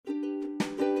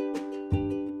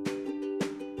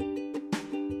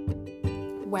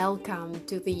Welcome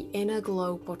to the Inner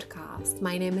Glow podcast.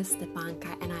 My name is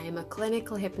Stepanka and I am a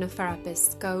clinical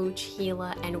hypnotherapist, coach,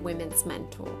 healer, and women's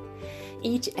mentor.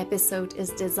 Each episode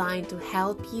is designed to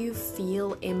help you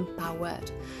feel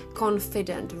empowered,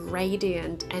 confident,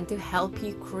 radiant, and to help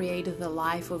you create the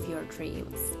life of your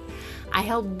dreams. I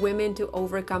help women to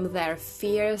overcome their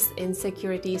fears,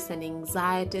 insecurities, and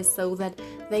anxieties so that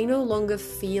they no longer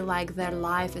feel like their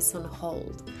life is on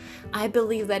hold. I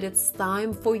believe that it's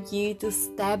time for you to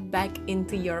step back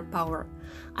into your power.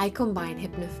 I combine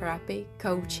hypnotherapy,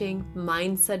 coaching,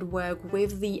 mindset work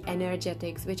with the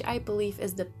energetics, which I believe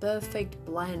is the perfect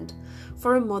blend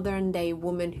for a modern day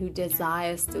woman who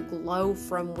desires to glow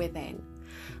from within.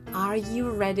 Are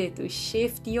you ready to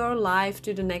shift your life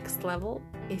to the next level?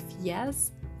 If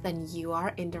yes, then you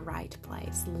are in the right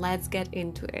place. Let's get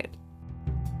into it.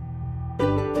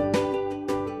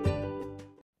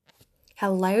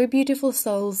 Hello, beautiful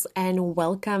souls, and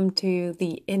welcome to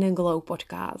the Inner Glow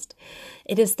podcast.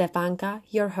 It is Stepanka,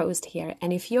 your host here,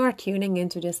 and if you are tuning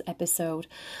into this episode,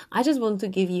 I just want to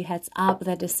give you heads up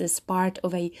that this is part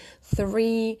of a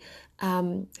three-day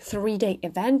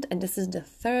event, and this is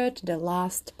the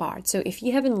last part. So if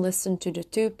you haven't listened to the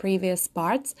two previous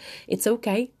parts, it's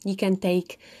okay. You can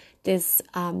take this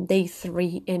day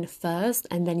 3 in first,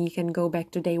 and then you can go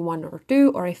back to day 1 or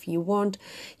 2, or if you want,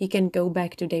 you can go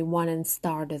back to day 1 and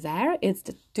start there. It's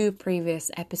the 2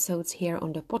 previous episodes here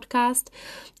on the podcast,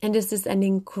 and this is an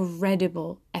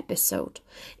incredible episode.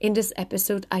 In this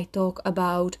episode, I talk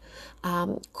about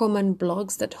common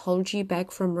blocks that hold you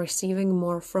back from receiving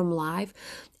more from life,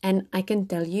 and I can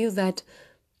tell you that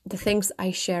the things I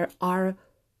share are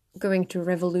going to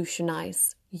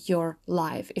revolutionize your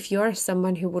life. If you are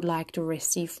someone who would like to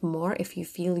receive more, if you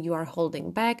feel you are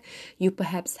holding back, you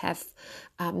perhaps have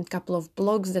a couple of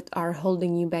blocks that are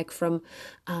holding you back from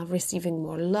receiving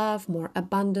more love, more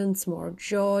abundance, more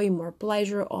joy, more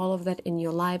pleasure, all of that in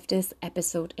your life, this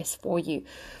episode is for you.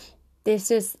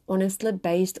 This is honestly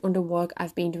based on the work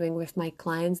I've been doing with my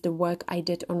clients, the work I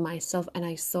did on myself, and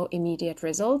I saw immediate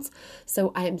results.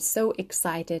 So I am so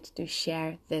excited to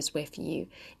share this with you.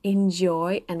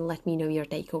 Enjoy and let me know your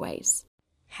takeaways.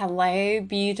 Hello,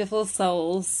 beautiful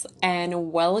souls,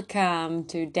 and welcome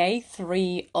to day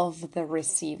 3 of the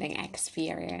receiving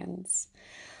experience.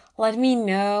 Let me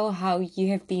know how you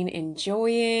have been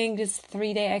enjoying this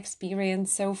 3-day experience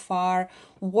so far.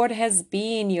 What has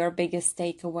been your biggest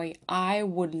takeaway? I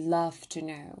would love to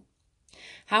know.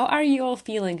 How are you all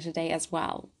feeling today as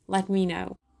well? Let me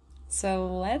know. So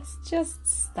let's just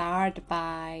start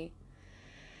by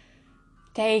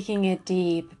taking a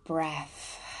deep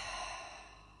breath.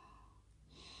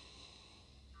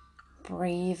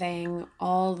 Breathing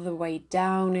all the way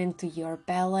down into your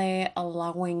belly,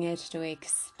 allowing it to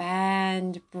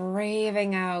expand.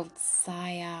 Breathing out,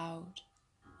 sigh out,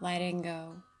 letting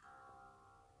go.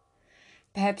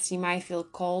 Perhaps you might feel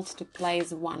called to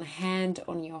place one hand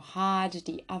on your heart,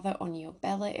 the other on your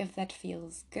belly if that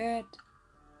feels good.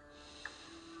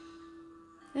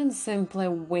 And simply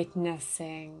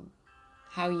witnessing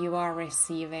how you are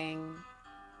receiving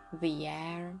the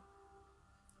air,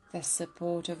 the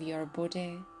support of your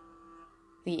body,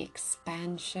 the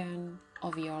expansion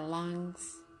of your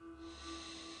lungs.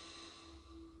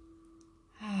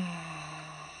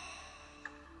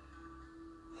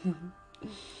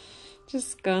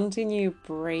 Just continue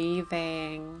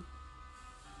breathing.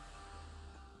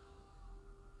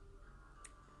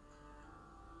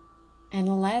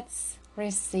 And let's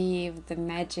receive the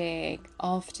magic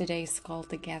of today's call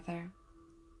together.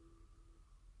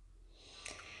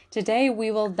 Today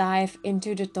we will dive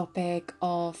into the topic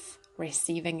of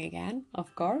receiving again,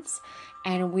 of course,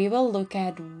 and we will look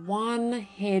at one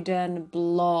hidden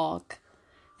block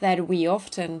that we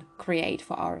often create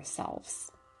for ourselves.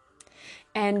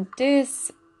 And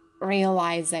this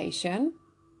realization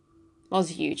was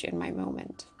huge in my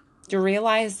moment. To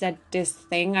realize that this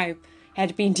thing I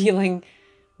had been dealing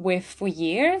with for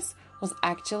years was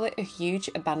actually a huge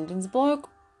abundance block.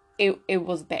 It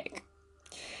was big.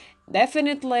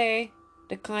 Definitely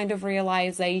the kind of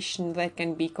realization that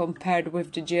can be compared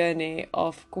with the journey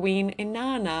of Queen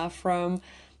Inanna from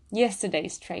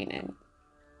yesterday's training.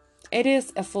 It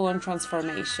is a full-on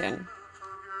transformation.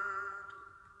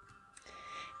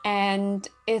 And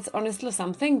it's honestly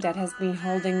something that has been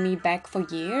holding me back for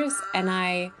years, and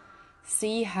I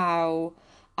see how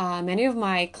many of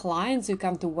my clients who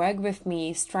come to work with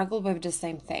me struggle with the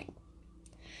same thing.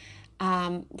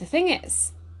 The thing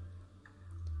is,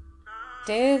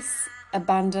 this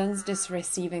abundance, this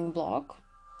receiving block,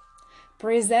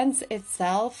 presents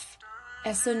itself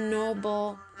as a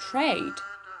noble trait,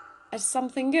 as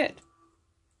something good.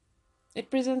 It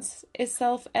presents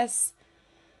itself as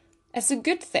a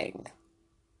good thing.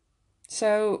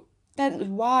 So that's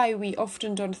why we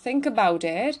often don't think about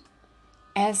it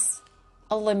as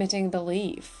a limiting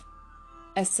belief,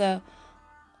 as a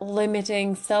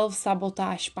limiting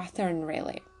self-sabotage pattern,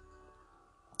 really.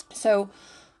 So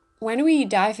when we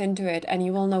dive into it, and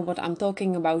you will know what I'm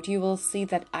talking about, you will see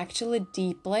that actually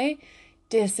deeply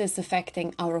this is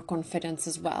affecting our confidence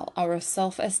as well, our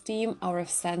self-esteem, our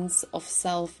sense of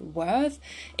self-worth.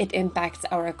 It impacts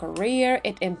our career,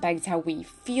 it impacts how we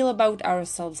feel about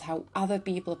ourselves, how other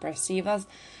people perceive us.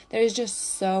 There is just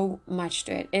so much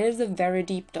to it. It is a very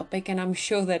deep topic, and I'm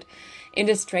sure that in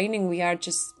this training we are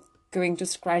just going to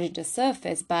scratch the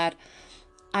surface, but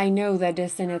I know that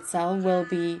this in itself will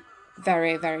be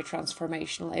very, very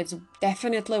transformational. It's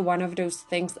definitely one of those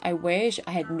things I wish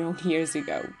I had known years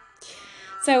ago.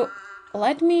 So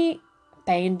let me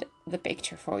paint the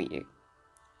picture for you.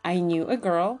 I knew a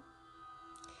girl,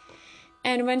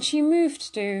 and when she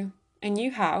moved to a new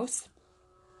house,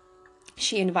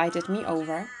 she invited me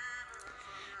over.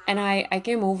 And I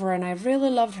came over and I really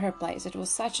loved her place. It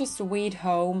was such a sweet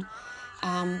home,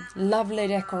 lovely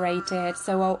decorated.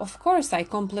 So of course I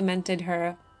complimented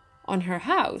her on her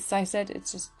house. I said,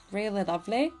 it's just really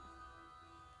lovely.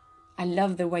 I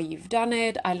love the way you've done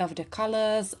it. I love the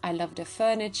colors. I love the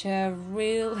furniture.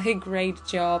 Really great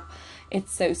job.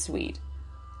 It's so sweet.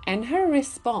 And her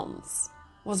response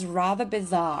was rather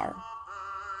bizarre.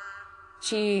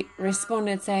 She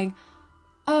responded saying,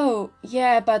 oh,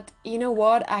 yeah, but you know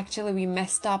what? Actually, we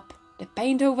messed up the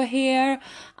paint over here.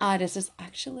 This is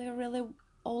actually a really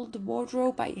old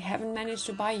wardrobe. I haven't managed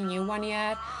to buy a new one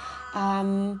yet.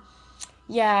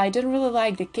 Yeah, I didn't really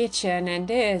like the kitchen and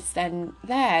this and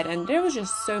that. And there was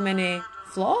just so many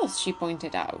flaws she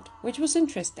pointed out, which was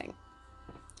interesting.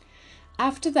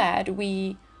 After that,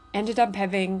 we ended up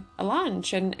having a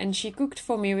lunch and she cooked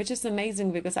for me, which is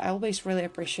amazing because I always really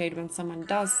appreciate when someone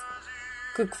does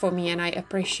cook for me, and I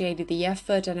appreciate the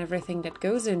effort and everything that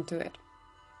goes into it.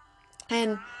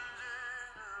 And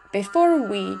before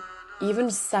we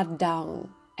even sat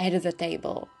down at the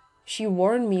table, she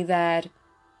warned me that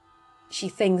she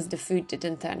thinks the food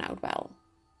didn't turn out well.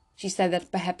 She said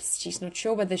that perhaps she's not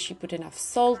sure whether she put enough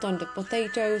salt on the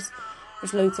potatoes.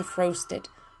 There's loads of roasted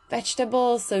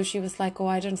vegetables, so she was like, oh,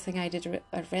 I don't think I did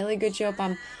a really good job.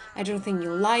 I don't think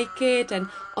you like it, and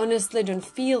honestly don't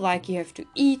feel like you have to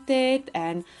eat it.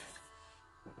 And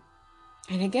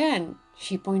again,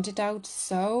 she pointed out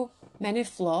so many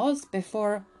flaws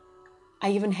before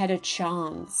I even had a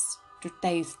chance to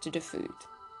taste the food.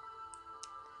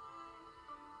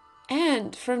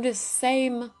 And from this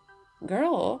same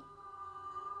girl,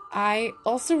 I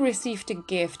also received a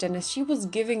gift, and as she was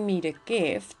giving me the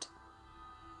gift,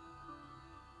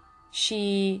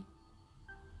 she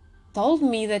told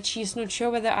me that she's not sure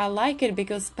whether I like it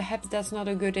because perhaps that's not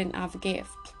a good enough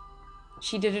gift.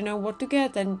 She didn't know what to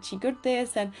get, and she got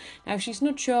this, and now she's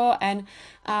not sure, and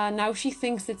now she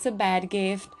thinks it's a bad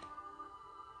gift.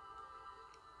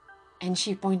 And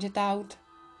she pointed out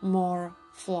more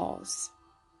flaws.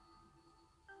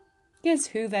 Guess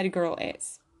who that girl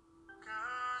is?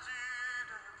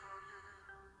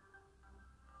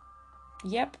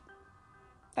 Yep,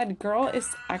 that girl is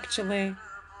actually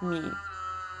me.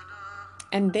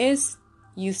 And this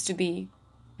used to be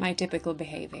my typical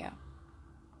behavior.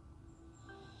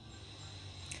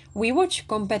 We watch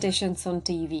competitions on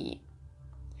TV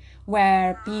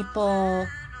where people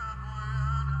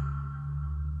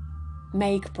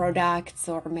make products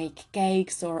or make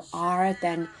cakes or art,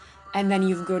 and then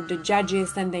you've got the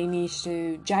judges and they need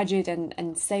to judge it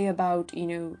and say about, you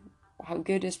know, how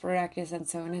good this product is and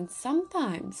so on. And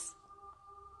sometimes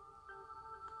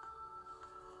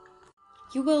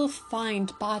you will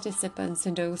find participants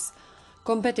in those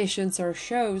competitions or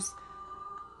shows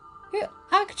who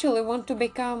actually want to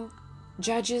become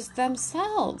judges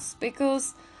themselves,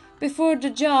 because before the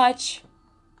judge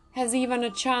has even a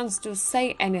chance to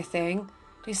say anything,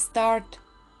 they start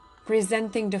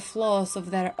presenting the flaws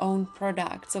of their own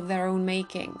products, of their own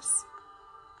makings.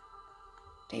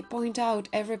 They point out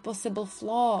every possible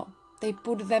flaw. They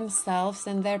put themselves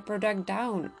and their product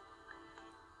down.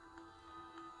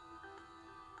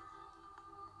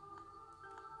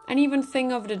 And even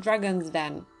think of the Dragon's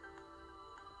Den.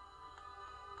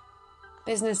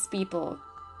 Business people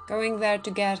going there to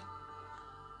get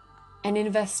an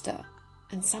investor,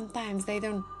 and sometimes they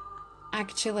don't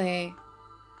actually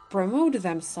promote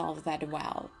themselves that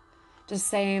well. The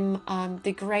same,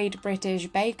 the Great British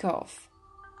Bake Off.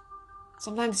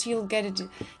 Sometimes you'll get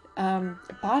a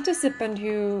participant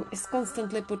who is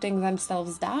constantly putting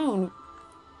themselves down.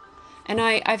 And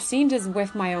I've seen this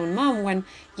with my own mom when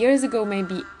years ago,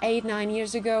 maybe 8-9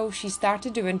 years ago, she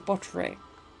started doing pottery.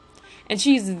 And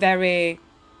she's very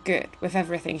good with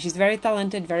everything. She's very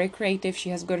talented, very creative. She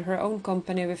has got her own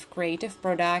company with creative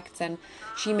products and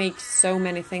she makes so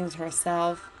many things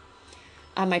herself.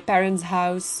 My parents'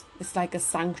 house is like a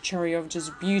sanctuary of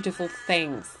just beautiful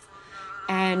things.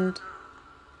 And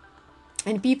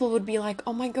people would be like,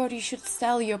 oh my God, you should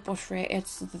sell your pottery.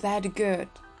 It's that good.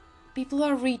 People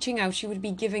are reaching out. She would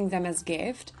be giving them as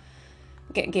gifts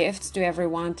to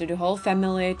everyone, to the whole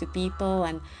family, to people.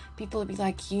 And people would be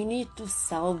like, you need to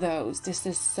sell those. This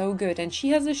is so good. And she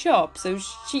has a shop. So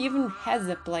she even has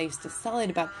a place to sell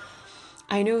it. But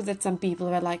I know that some people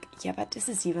were like, yeah, but this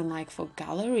is even like for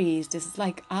galleries. This is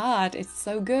like art. It's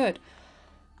so good.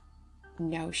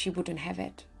 No, she wouldn't have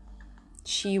it.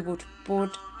 She would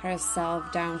put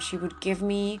herself down. She would give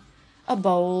me a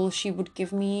bowl. She would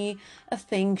give me a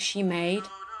thing she made.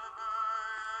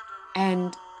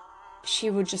 And she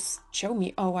would just show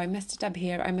me, oh, I messed it up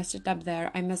here. I messed it up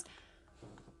there. And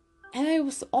it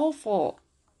was awful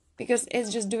because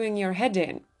it's just doing your head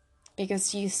in.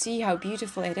 Because you see how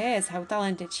beautiful it is, how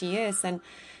talented she is.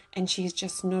 And she's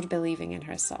just not believing in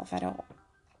herself at all.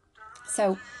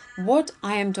 So what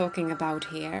I am talking about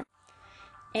here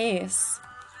is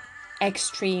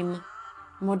extreme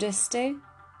modesty,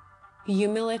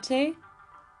 humility,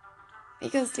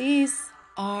 because these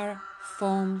are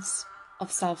forms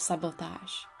of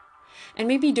self-sabotage. And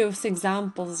maybe those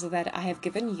examples that I have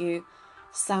given you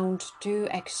sound too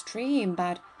extreme,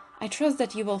 but I trust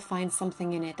that you will find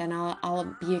something in it, and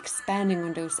I'll be expanding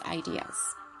on those ideas.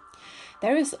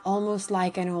 There is almost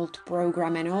like an old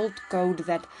program, an old code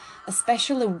that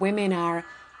especially women are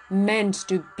meant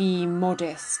to be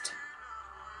modest.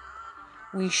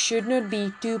 We should not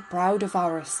be too proud of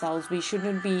ourselves. We should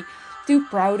not be too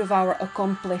proud of our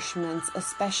accomplishments.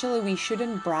 Especially, we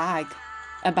shouldn't brag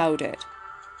about it.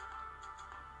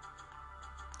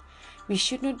 We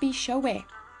should not be showy.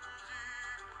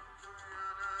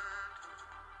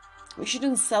 We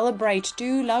shouldn't celebrate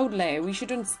too loudly. We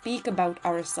shouldn't speak about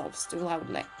ourselves too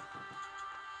loudly.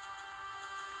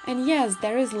 And yes,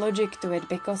 there is logic to it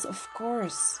because, of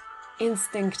course,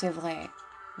 instinctively,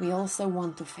 we also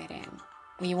want to fit in.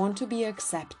 We want to be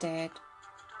accepted.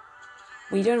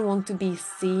 We don't want to be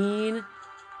seen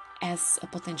as a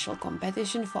potential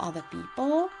competition for other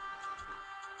people.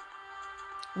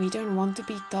 We don't want to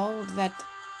be told that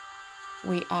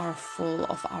we are full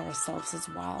of ourselves as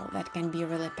well. That can be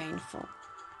really painful.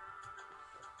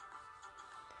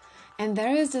 And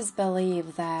there is this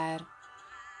belief that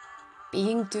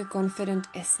being too confident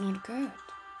is not good.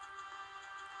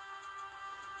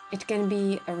 It can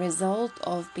be a result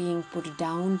of being put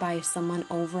down by someone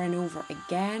over and over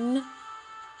again,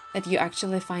 that you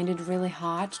actually find it really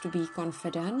hard to be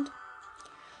confident,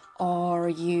 or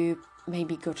you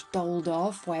maybe got told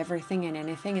off for everything and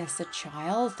anything as a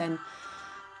child, and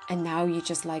now you're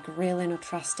just like really not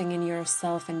trusting in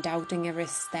yourself and doubting every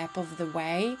step of the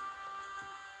way.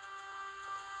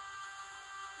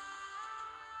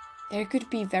 There could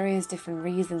be various different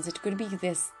reasons. It could be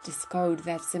this code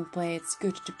that simply it's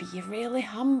good to be really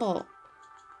humble.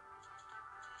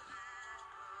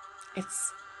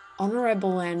 It's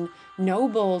honorable and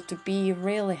noble to be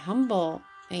really humble,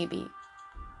 maybe.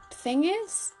 The thing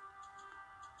is,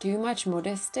 too much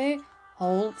modesty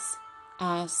holds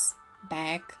us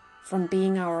back from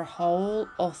being our whole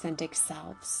authentic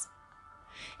selves.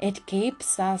 It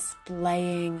keeps us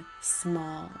playing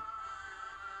small.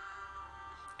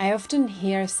 I often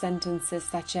hear sentences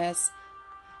such as,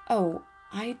 oh,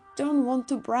 I don't want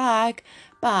to brag,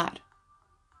 but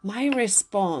my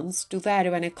response to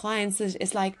that when a client says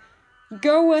is like,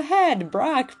 go ahead,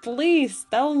 brag, please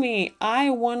tell me. I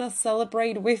want to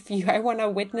celebrate with you. I want to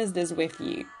witness this with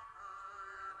you.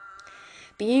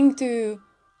 Being too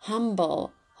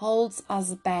humble holds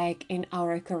us back in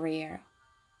our career.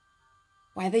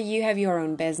 Whether you have your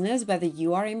own business, whether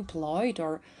you are employed,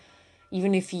 or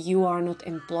even if you are not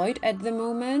employed at the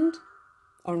moment,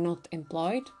 or not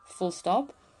employed, full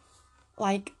stop,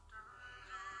 like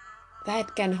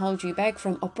that can hold you back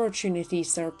from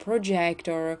opportunities or projects,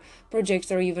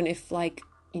 or even if like,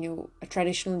 a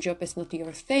traditional job is not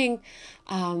your thing,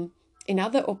 in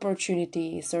other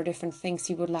opportunities or different things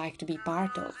you would like to be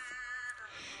part of.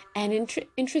 And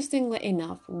interestingly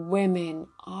enough, women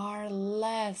are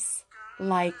less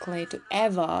likely to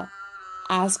ever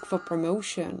ask for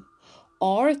promotion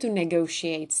or to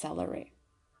negotiate salary.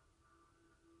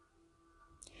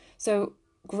 So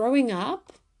growing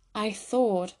up, I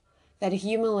thought that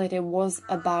humility was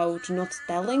about not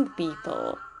telling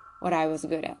people what I was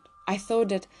good at. I thought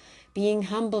that Being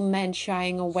humble meant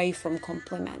shying away from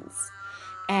compliments.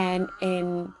 And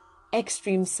in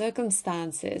extreme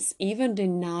circumstances, even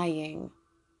denying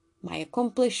my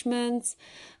accomplishments,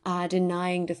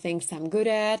 denying the things I'm good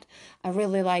at. I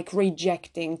really like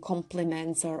rejecting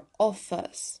compliments or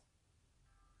offers.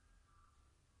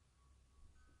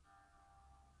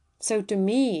 So to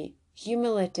me,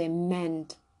 humility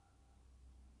meant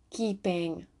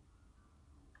keeping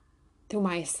to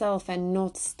myself and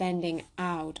not standing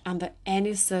out under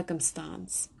any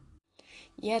circumstance.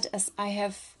 Yet as I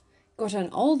have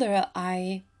gotten older,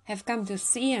 I have come to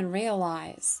see and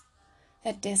realize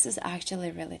that this is actually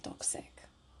really toxic.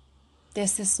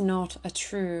 This is not a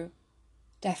true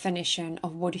definition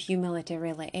of what humility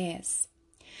really is.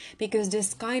 Because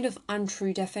this kind of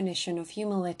untrue definition of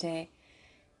humility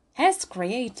has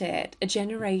created a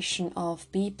generation of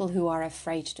people who are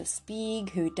afraid to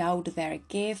speak, who doubt their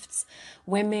gifts,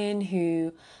 women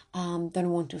who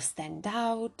don't want to stand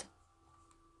out.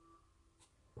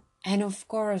 And of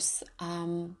course,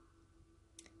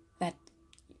 that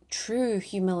true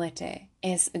humility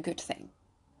is a good thing.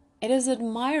 It is an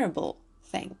admirable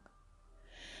thing.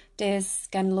 This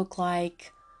can look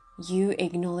like you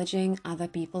acknowledging other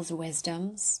people's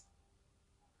wisdoms,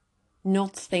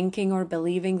 not thinking or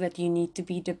believing that you need to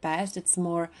be the best. It's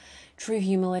more true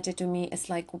humility to me. It's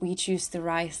like we choose to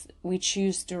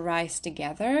rise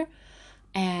together,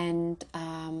 and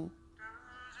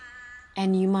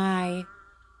you might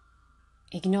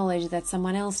acknowledge that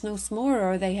someone else knows more,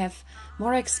 or they have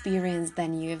more experience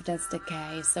than you, if that's the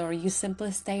case, or you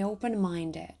simply stay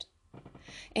open-minded.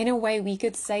 In a way, we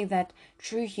could say that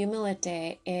true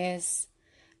humility is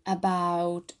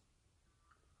about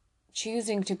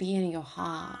choosing to be in your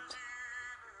heart.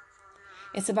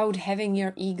 It's about having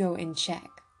your ego in check.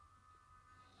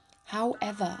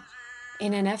 However,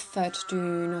 in an effort to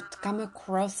not come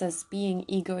across as being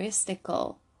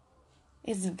egoistical,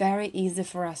 it's very easy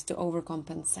for us to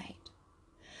overcompensate.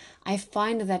 I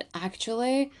find that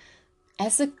actually,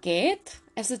 as a kid,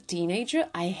 as a teenager,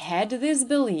 I had this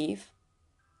belief,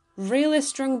 really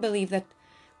strong belief, that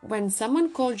when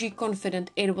someone called you confident,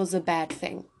 it was a bad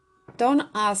thing. Don't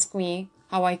ask me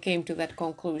how I came to that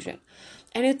conclusion.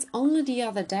 And it's only the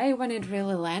other day when it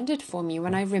really landed for me,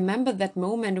 when I remembered that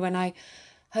moment when I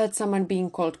heard someone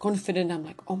being called confident. I'm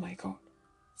like, oh my God,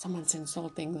 someone's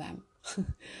insulting them.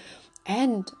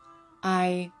 And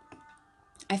I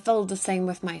felt the same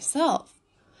with myself.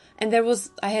 And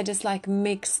I had this like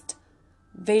mixed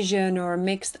vision or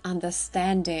mixed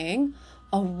understanding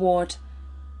of what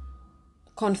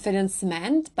confidence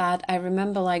meant. But I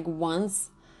remember like once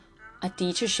a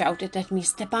teacher shouted at me,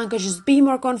 Stepanka, just be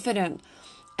more confident.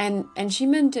 And she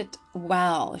meant it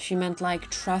well. She meant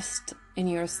like trust in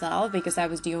yourself, because I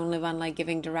was the only one like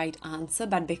giving the right answer.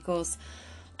 But because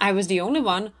I was the only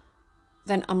one,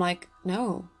 then I'm like,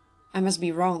 no, I must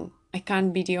be wrong. I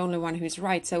can't be the only one who's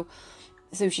right. So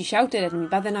she shouted at me.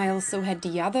 But then I also had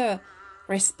the other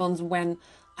response when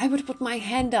I would put my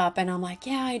hand up and I'm like,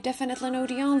 yeah, I definitely know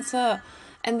the answer.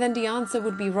 And then the answer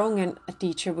would be wrong and a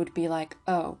teacher would be like,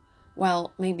 oh,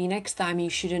 well, maybe next time you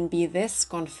shouldn't be this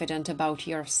confident about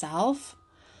yourself.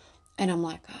 And I'm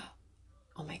like,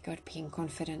 oh my God, being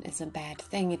confident is a bad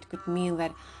thing. It could mean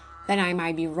that then I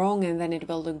might be wrong and then it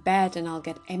will look bad and I'll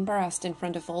get embarrassed in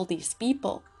front of all these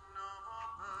people.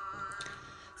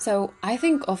 So I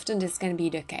think often this can be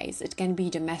the case. It can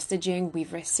be the messaging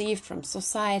we've received from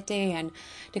society and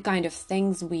the kind of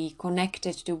things we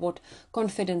connected to what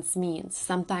confidence means.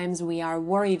 Sometimes we are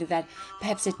worried that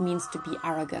perhaps it means to be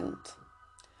arrogant,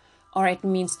 or it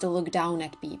means to look down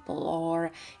at people,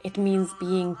 or it means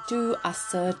being too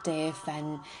assertive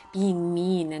and being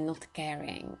mean and not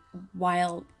caring,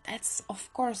 while that's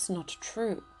of course not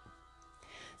true.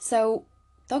 So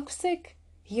toxic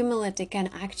humility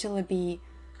can actually be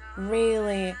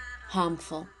really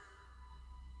harmful.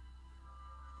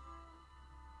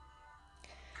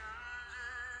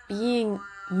 Being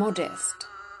modest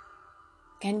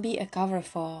can be a cover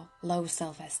for low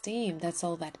self-esteem. That's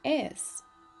all that is.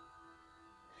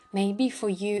 Maybe for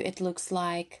you it looks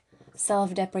like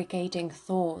self-deprecating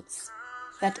thoughts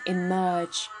that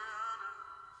emerge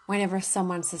whenever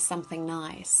someone says something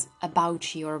nice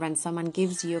about you, or when someone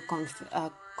gives you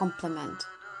a compliment.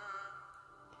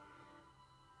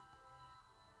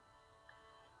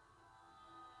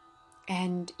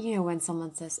 And when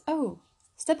someone says, oh,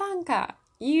 Stepanka,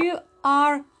 you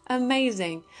are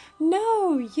amazing.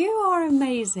 No, you are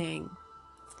amazing.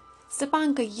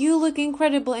 Stepanka, you look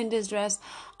incredible in this dress.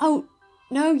 Oh,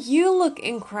 no, you look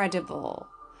incredible.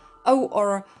 Oh,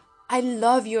 or I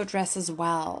love your dress as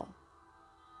well.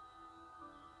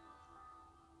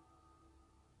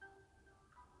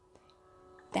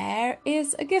 there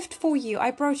is a gift for you.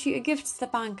 I brought you a gift,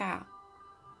 Stepanka.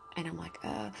 And I'm like,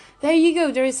 there you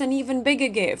go. There is an even bigger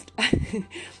gift.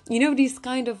 You know, these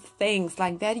kind of things,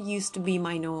 like that used to be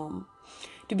my norm.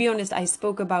 To be honest, I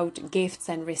spoke about gifts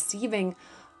and receiving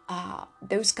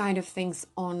those kind of things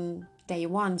on day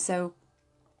one. So,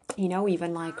 you know,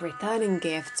 even like returning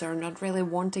gifts or not really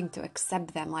wanting to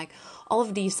accept them, like all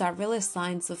of these are really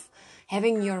signs of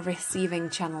having your receiving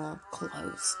channel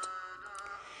closed.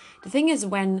 The thing is,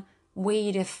 when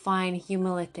we define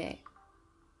humility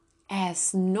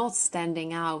as not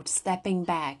standing out, stepping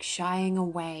back, shying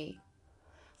away,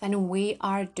 then we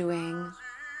are doing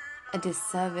a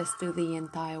disservice to the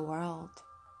entire world.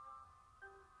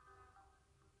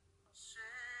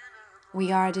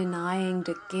 We are denying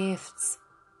the gifts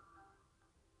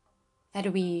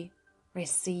that we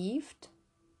received.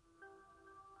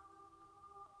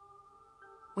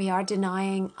 We are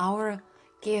denying our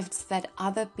gifts that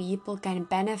other people can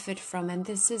benefit from, and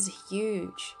this is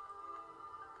huge.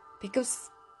 Because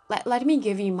let me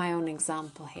give you my own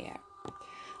example here.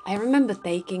 I remember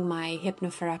taking my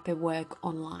hypnotherapy work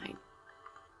online.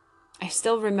 I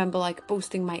still remember like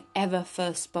posting my ever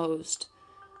first post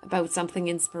about something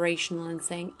inspirational and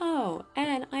saying, oh,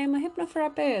 and I am a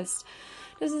hypnotherapist.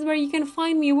 This is where you can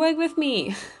find me, work with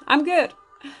me. I'm good.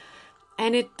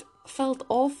 And it felt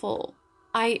awful.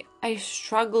 I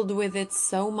struggled with it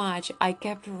so much. I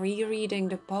kept rereading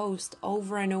the post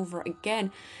over and over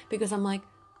again because I'm like,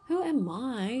 who am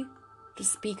I to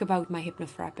speak about my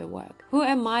hypnotherapy work? Who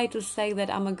am I to say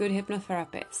that I'm a good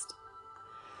hypnotherapist?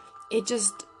 It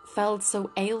just felt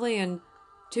so alien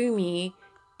to me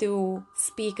to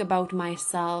speak about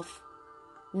myself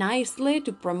nicely,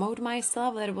 to promote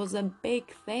myself. That was a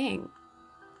big thing.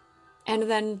 And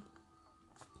then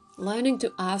learning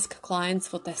to ask clients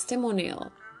for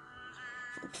testimonials,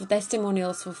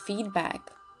 for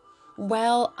feedback,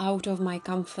 well out of my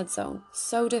comfort zone.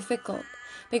 So difficult,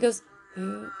 because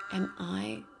who am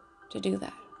I to do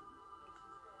that?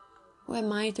 Who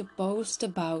am I to boast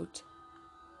about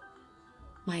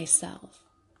myself?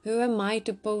 Who am I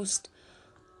to post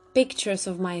pictures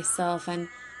of myself and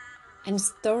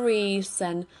stories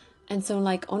and so,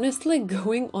 like, honestly,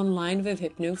 going online with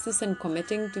hypnosis and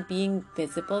committing to being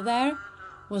visible there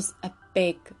was a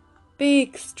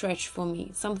big stretch for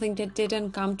me. Something that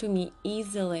didn't come to me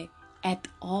easily at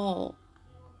all.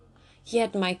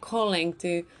 Yet my calling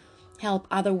to help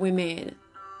other women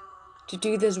to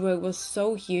do this work was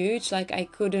so huge, like I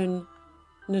couldn't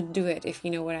not do it, if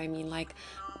you know what I mean. Like,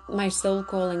 my soul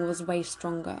calling was way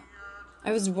stronger.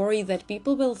 I was worried that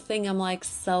people will think I'm like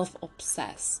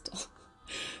self-obsessed,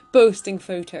 posting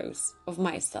photos of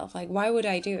myself. Like, why would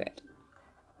I do it?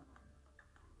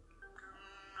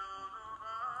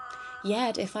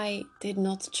 Yet, if I did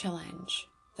not challenge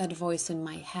that voice in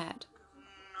my head,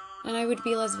 then I would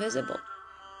be less visible.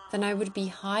 Then I would be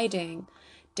hiding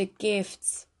the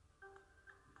gifts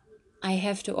I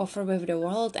have to offer with the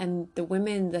world, and the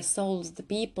women, the souls, the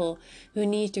people who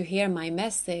need to hear my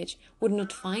message would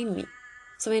not find me.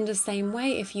 So in the same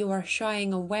way, if you are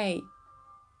shying away,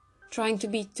 trying to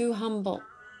be too humble,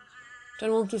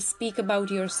 don't want to speak about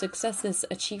your successes,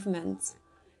 achievements,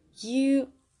 you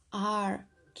are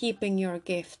keeping your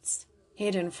gifts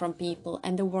hidden from people,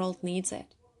 and the world needs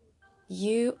it.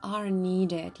 You are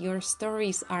needed. Your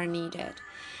stories are needed.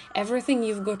 Everything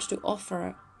you've got to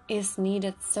offer is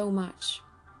needed so much.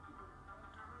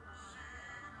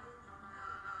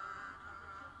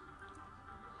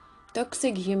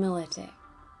 Toxic humility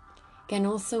can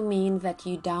also mean that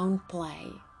you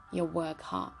downplay your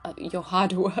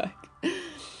hard work.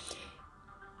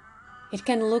 It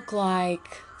can look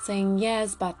like saying,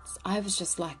 yes, but I was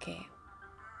just lucky.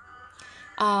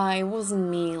 It wasn't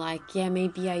me. Like,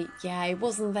 it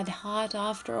wasn't that hard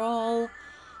after all.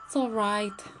 It's all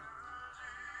right.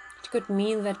 It could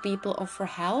mean that people offer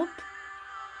help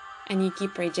and you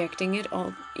keep rejecting it,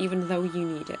 even though you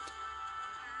need it.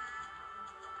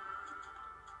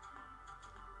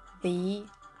 The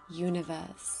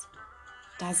universe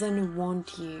doesn't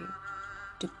want you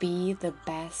to be the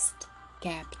best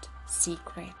kept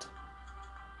secret.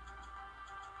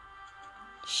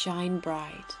 Shine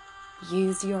bright.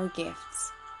 Use your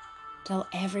gifts. Tell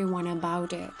everyone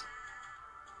about it.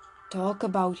 Talk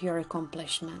about your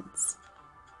accomplishments.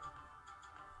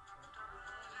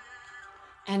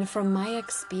 And from my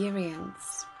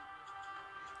experience,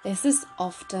 this is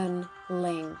often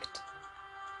linked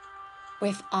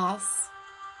with us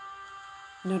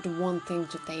not wanting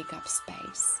to take up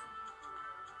space.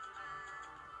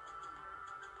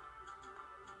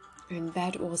 And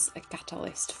that was a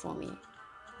catalyst for me,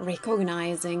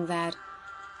 recognizing that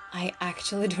I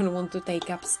actually don't want to take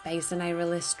up space, and I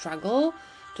really struggle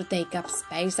to take up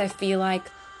space. I feel like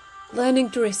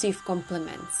learning to receive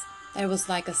compliments, that was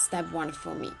like a step one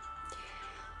for me.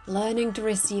 Learning to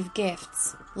receive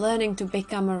gifts, learning to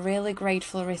become a really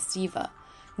grateful receiver,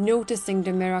 noticing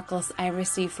the miracles I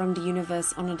receive from the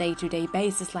universe on a day-to-day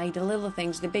basis, like the little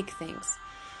things, the big things.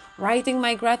 Writing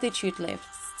my gratitude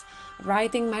lists,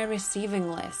 writing my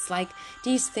receiving lists, like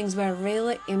these things were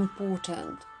really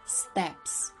important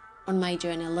steps on my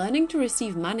journey. Learning to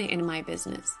receive money in my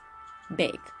business,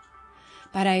 big.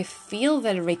 But I feel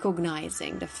that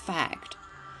recognizing the fact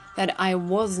that I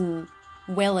wasn't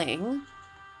willing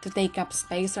to take up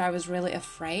space, or I was really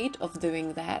afraid of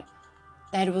doing that,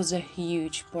 that was a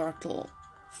huge portal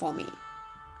for me.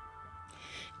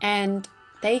 And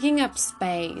taking up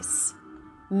space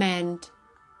meant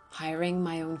hiring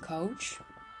my own coach,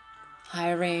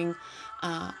 hiring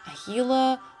a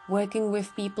healer, working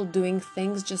with people, doing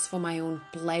things just for my own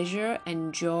pleasure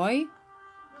and joy,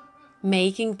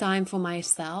 making time for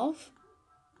myself,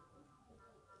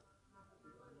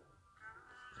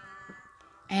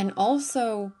 and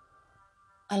also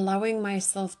allowing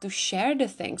myself to share the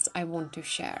things I want to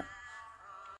share.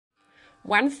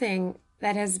 One thing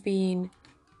that has been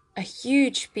a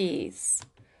huge piece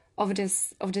of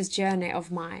this journey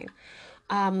of mine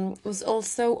was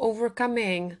also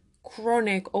overcoming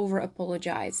chronic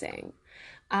over-apologizing.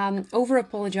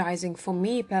 Over-apologizing for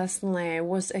me personally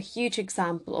was a huge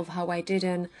example of how I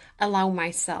didn't allow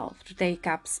myself to take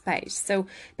up space. So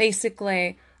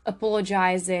basically,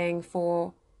 apologizing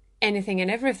for anything and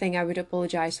everything. I would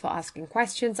apologize for asking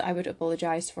questions. I would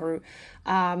apologize for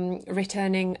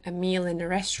returning a meal in a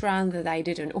restaurant that I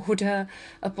didn't order,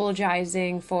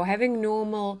 apologizing for having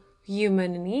normal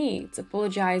human needs,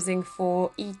 apologizing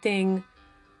for eating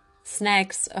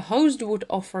snacks a host would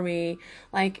offer me.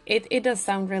 Like it does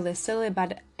sound really silly,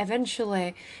 but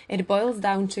eventually it boils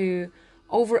down to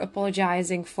over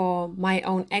apologizing for my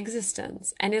own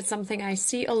existence. And it's something I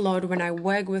see a lot when I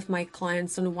work with my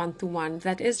clients on one-to-one.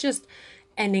 That is just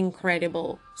an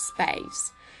incredible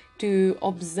space to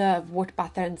observe what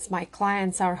patterns my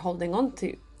clients are holding on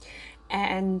to,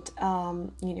 and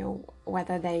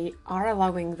whether they are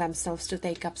allowing themselves to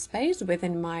take up space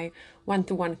within my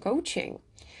one-to-one coaching.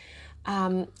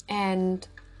 And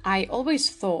I always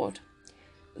thought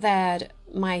that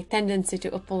my tendency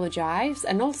to apologize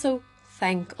and also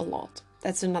thank a lot,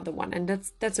 that's another one, and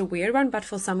that's a weird one, but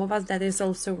for some of us that is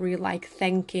also real, like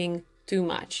thanking too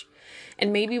much.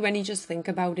 And maybe when you just think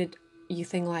about it, you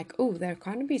think like, oh, there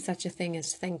can't be such a thing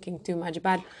as thanking too much.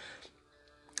 But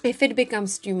if it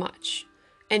becomes too much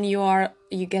and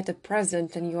you get a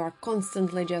present and you are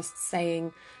constantly just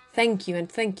saying thank you and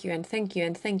thank you and thank you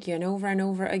and thank you and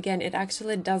over again, it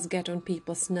actually does get on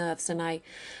people's nerves. And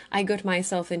I got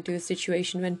myself into a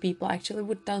situation when people actually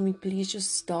would tell me, please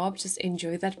just stop, just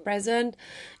enjoy that present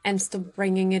and stop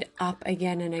bringing it up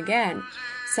again and again.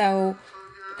 So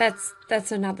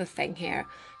that's another thing here.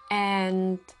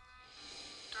 And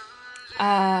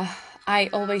I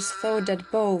always thought that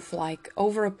both like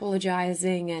over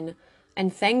apologizing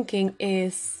and thanking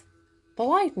is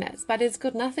politeness, but it's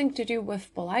got nothing to do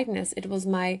with politeness. It was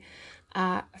my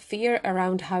fear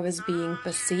around how I was being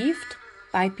perceived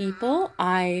by people.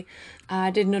 I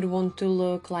did not want to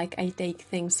look like I take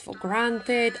things for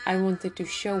granted. I wanted to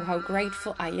show how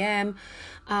grateful I am.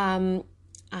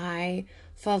 I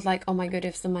felt like, oh my god,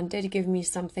 if someone did give me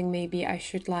something, maybe I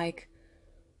should like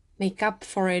make up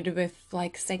for it with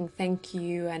like saying thank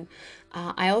you. And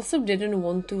I also didn't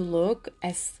want to look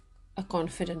as a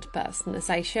confident person. As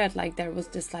I shared, like there was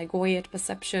this like weird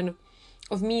perception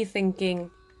of me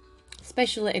thinking,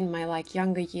 especially in my like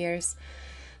younger years,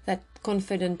 that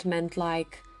confident meant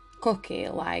like cocky,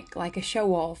 like a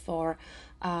show off, or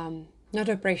not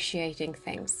appreciating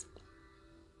things.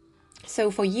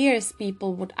 So for years,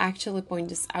 people would actually point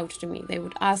this out to me. They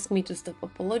would ask me to stop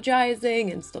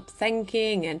apologizing and stop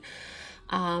thanking, and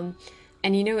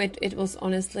it was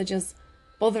honestly just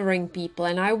bothering people.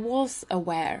 And I was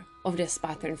aware of this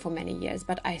pattern for many years,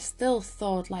 but I still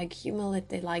thought like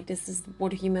humility, like this is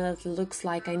what humility looks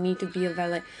like. I need to be a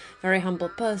very, very humble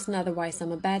person, otherwise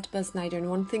I'm a bad person. I don't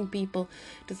want people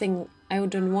to think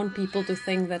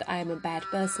that I am a bad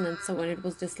person, and so on. It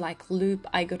was this like loop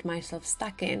I got myself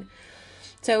stuck in.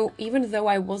 So even though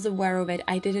I was aware of it,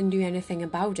 I didn't do anything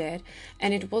about it.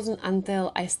 And it wasn't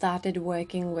until I started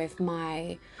working with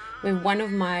one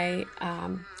of my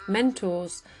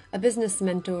mentors, a business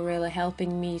mentor, really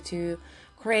helping me to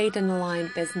create an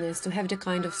aligned business, to have the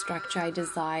kind of structure I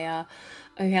desire,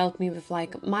 who helped me with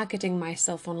like marketing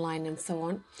myself online and so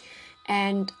on.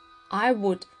 And I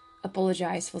would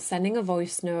apologize for sending a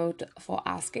voice note, for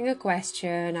asking a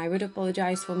question. I would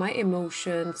apologize for my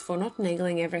emotions, for not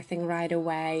nailing everything right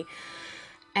away.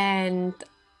 And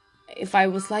if I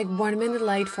was like 1 minute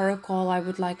late for a call, I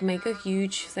would like make a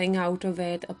huge thing out of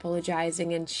it,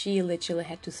 apologizing. And she literally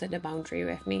had to set a boundary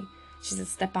with me. She said,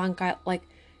 Stepanka, like,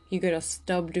 you gotta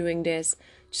stop doing this.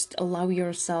 Just allow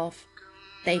yourself,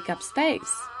 take up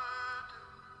space.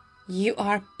 You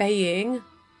are paying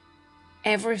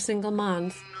every single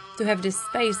month to have this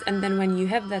space, and then when you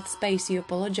have that space, you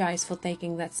apologize for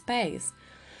taking that space.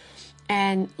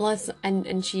 And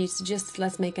she suggested,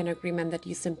 let's make an agreement that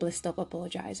you simply stop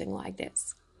apologizing like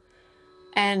this.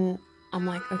 And I'm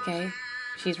like, okay,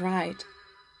 she's right.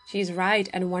 She's right.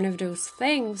 And one of those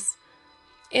things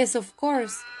is, of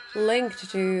course,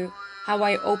 linked to how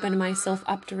I open myself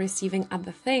up to receiving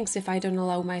other things. If I don't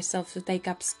allow myself to take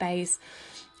up space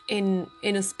in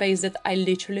a space that I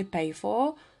literally pay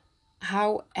for,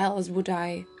 how else would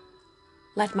I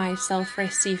let myself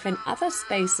receive in other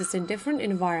spaces, in different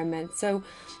environments? So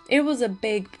it was a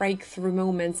big breakthrough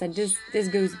moment, and this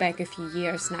goes back a few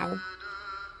years now.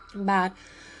 But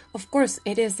of course,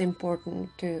 it is important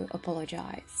to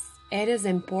apologize. It is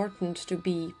important to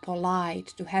be polite,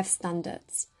 to have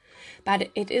standards. But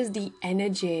it is the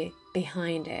energy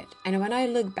behind it. And when I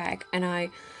look back and I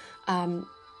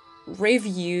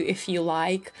review, if you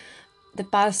like, the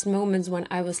past moments when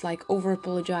I was like over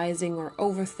apologizing or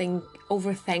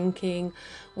overthinking,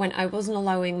 when I wasn't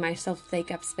allowing myself to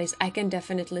take up space, I can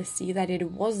definitely see that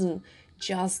it wasn't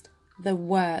just the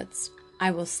words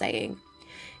I was saying.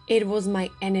 It was my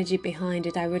energy behind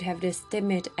it. I would have this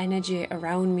timid energy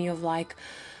around me of like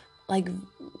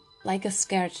a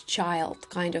scared child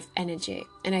kind of energy.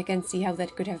 And I can see how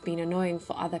that could have been annoying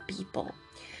for other people.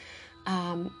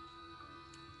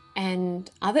 And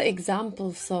other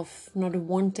examples of not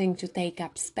wanting to take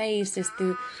up space is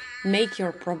to make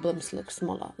your problems look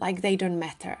smaller, like they don't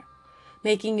matter.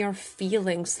 Making your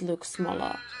feelings look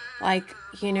smaller. Like,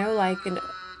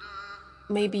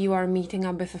 maybe you are meeting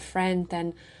up with a friend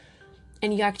and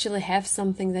you actually have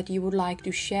something that you would like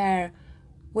to share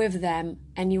with them,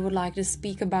 and you would like to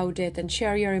speak about it and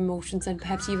share your emotions and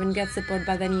perhaps even get support,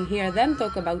 but then you hear them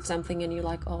talk about something and you're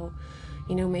like, oh,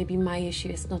 maybe my issue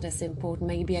is not as important.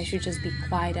 Maybe I should just be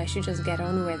quiet. I should just get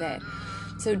on with it.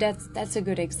 So that's a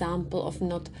good example of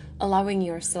not allowing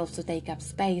yourself to take up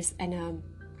space. And a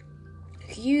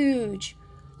huge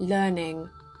learning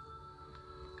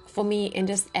for me in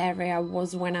this area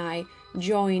was when I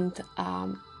joined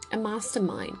a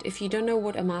mastermind. If you don't know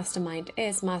what a mastermind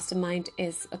is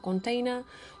a container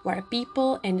where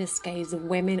people, in this case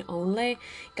women only,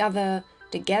 gather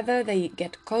together. They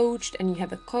get coached, and you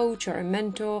have a coach or a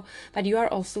mentor, but you are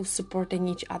also supporting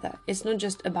each other. It's not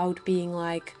just about being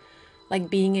like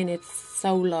being in it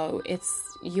solo. It's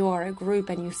you are a group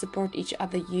and you support each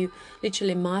other. You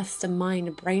literally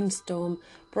mastermind, brainstorm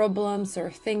problems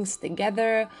or things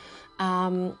together,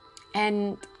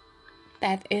 and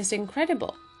that is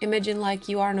incredible. Imagine like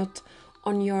you are not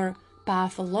on your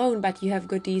path alone, but you have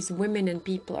got these women and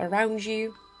people around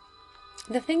you.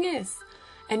 The thing is,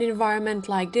 an environment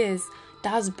like this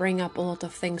does bring up a lot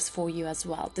of things for you as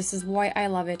well. This is why I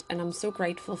love it, and I'm so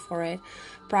grateful for it.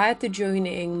 Prior to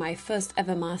joining my first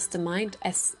ever mastermind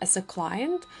as a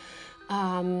client,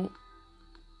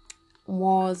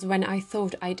 was when I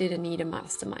thought I didn't need a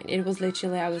mastermind. It was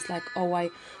literally, I was like, oh, I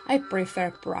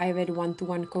prefer private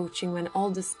one-to-one coaching when all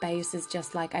the space is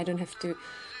just like I don't have to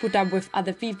put up with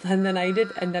other people. And then I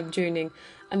did end up joining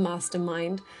a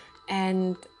mastermind,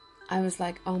 and I was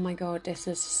like, oh my God, this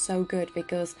is so good,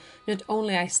 because not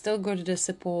only I still got the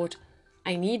support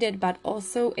I needed, but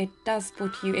also it does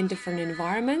put you in different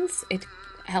environments. It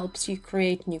helps you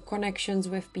create new connections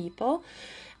with people,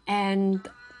 and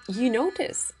you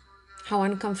notice how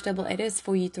uncomfortable it is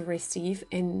for you to receive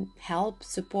in help,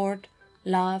 support,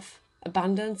 love,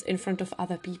 abundance in front of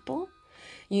other people.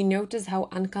 You notice how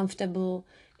uncomfortable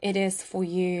it is for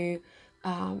you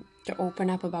to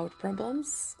open up about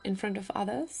problems in front of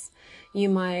others. You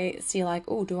might see like,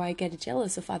 oh, do I get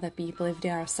jealous of other people if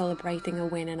they are celebrating a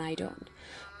win and I don't?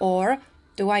 Or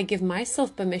do I give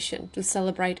myself permission to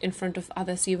celebrate in front of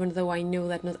others, even though I know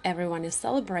that not everyone is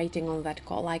celebrating on that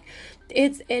call? Like,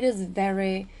 it is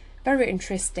very, very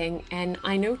interesting. And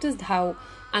I noticed how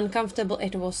uncomfortable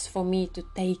it was for me to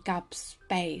take up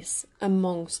space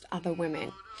amongst other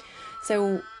women.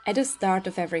 So at the start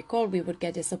of every call, we would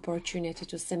get this opportunity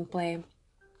to simply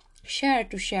share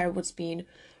what's been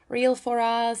real for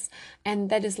us.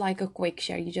 And that is like a quick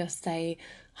share. You just say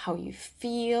how you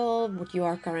feel, what you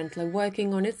are currently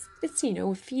working on. It's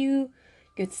a few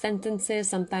good sentences.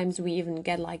 Sometimes we even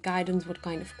get like guidance what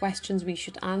kind of questions we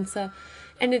should answer.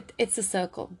 And it's a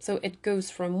circle. So it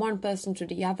goes from one person to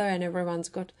the other, and everyone's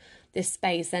got this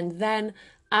space. And then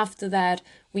after that,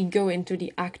 we go into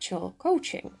the actual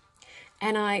coaching.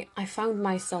 And I found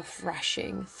myself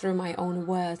rushing through my own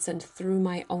words and through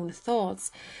my own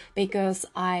thoughts, because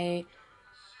I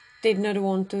did not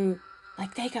want to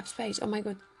like take up space. Oh my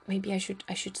God, maybe I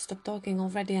should stop talking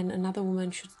already and another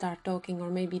woman should start talking, or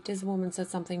maybe this woman said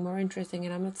something more interesting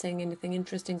and I'm not saying anything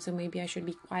interesting, so maybe I should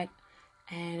be quiet.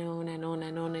 And on and on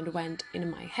and on it went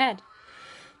in my head.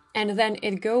 And then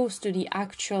it goes to the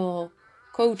actual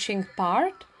coaching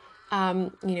part,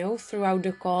 throughout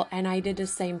the call, and I did the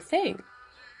same thing.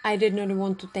 I did not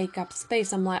want to take up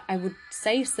space. I would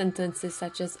say sentences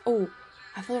such as, oh,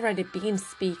 I've already been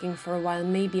speaking for a while,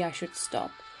 maybe I should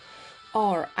stop.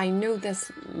 Or, I know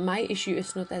my issue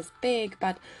is not as big,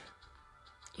 but,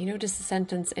 this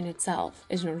sentence in itself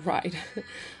is not right.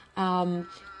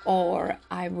 Or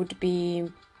I would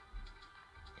be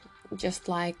just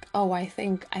like, oh, I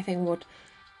think what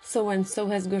so-and-so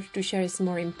has got to share is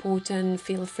more important,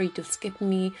 feel free to skip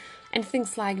me, and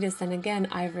things like this. And again,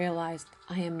 I realized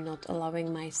I am not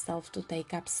allowing myself to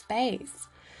take up space.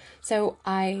 So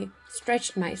I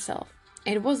stretched myself.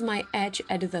 It was my edge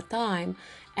at the time,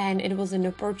 and it was an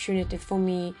opportunity for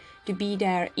me to be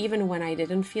there even when I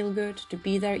didn't feel good, to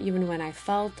be there even when I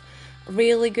felt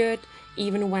really good,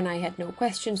 even when I had no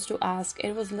questions to ask.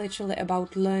 It was literally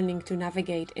about learning to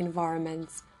navigate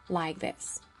environments like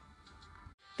this.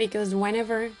 Because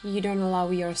whenever you don't allow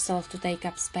yourself to take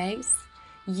up space,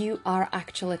 you are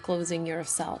actually closing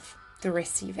yourself to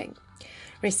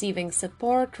receiving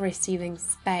support, receiving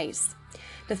space.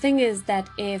 The thing is that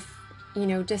if,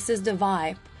 this is the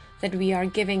vibe that we are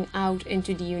giving out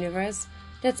into the universe,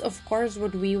 that's of course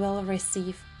what we will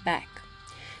receive back.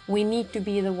 We need to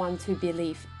be the ones who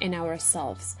believe in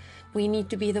ourselves. We need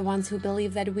to be the ones who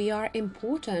believe that we are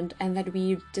important and that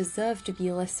we deserve to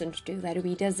be listened to, that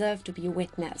we deserve to be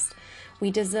witnessed, we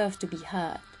deserve to be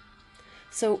heard.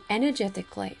 So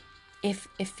energetically, if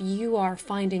you are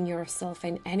finding yourself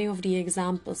in any of the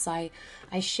examples I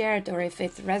shared, or if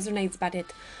it resonates but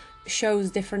it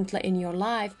shows differently in your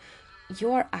life,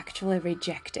 you are actually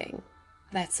rejecting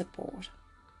that support.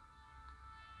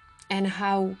 And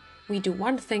how we do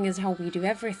one thing is how we do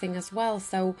everything as well.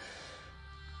 So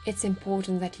it's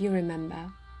important that you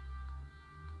remember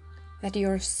that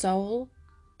your soul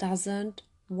doesn't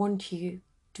want you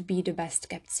to be the best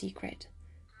kept secret.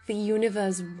 The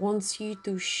universe wants you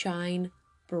to shine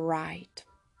bright.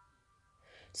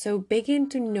 So begin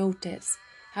to notice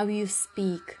how you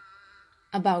speak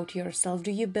about yourself.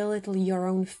 Do you belittle your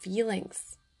own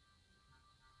feelings?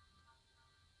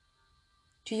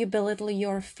 Do you belittle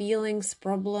your feelings,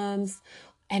 problems,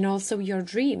 and also your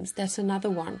dreams? That's another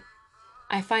one.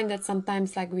 I find that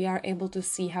sometimes we are able to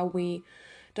see how we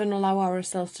don't allow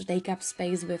ourselves to take up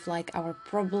space with our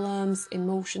problems,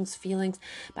 emotions, feelings.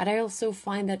 But I also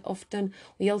find that often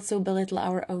we also belittle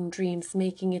our own dreams,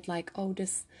 making it oh,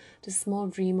 this small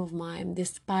dream of mine,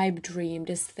 this pipe dream,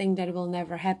 this thing that will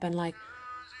never happen.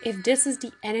 If this is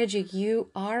the energy you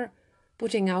are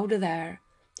putting out there,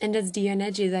 and that's the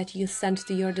energy that you send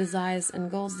to your desires and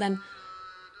goals, then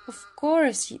of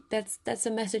course, that's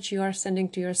a message you are sending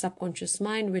to your subconscious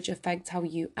mind, which affects how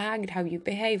you act, how you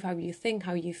behave, how you think,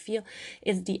 how you feel.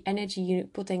 It's the energy you're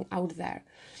putting out there.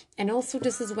 And also,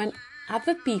 this is when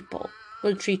other people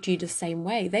will treat you the same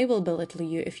way. They will belittle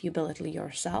you if you belittle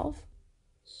yourself.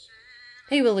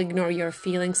 They will ignore your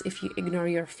feelings if you ignore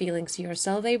your feelings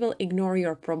yourself. They will ignore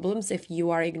your problems if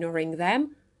you are ignoring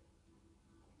them.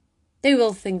 They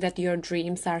will think that your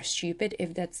dreams are stupid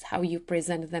if that's how you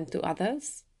present them to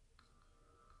others.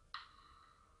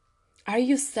 Are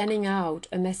you sending out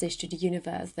a message to the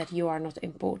universe that you are not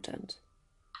important?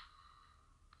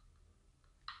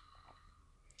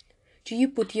 Do you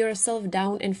put yourself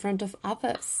down in front of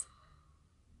others?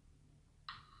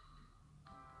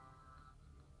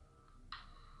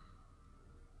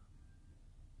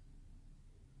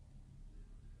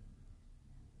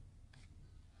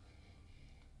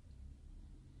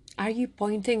 Are you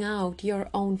pointing out your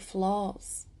own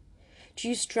flaws? Do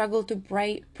you struggle to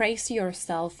praise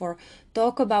yourself or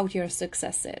talk about your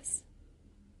successes?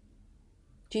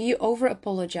 Do you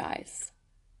over-apologize?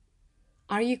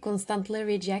 Are you constantly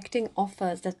rejecting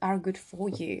offers that are good for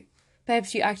you?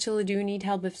 Perhaps you actually do need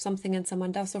help with something and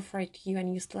someone does offer it to you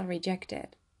and you still reject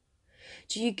it.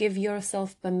 Do you give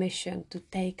yourself permission to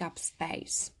take up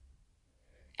space?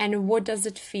 And what does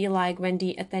it feel like when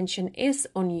the attention is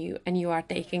on you and you are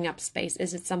taking up space?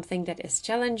 Is it something that is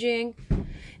challenging?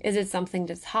 Is it something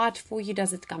that's hard for you?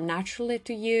 Does it come naturally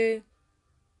to you?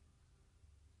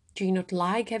 Do you not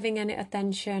like having any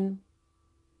attention?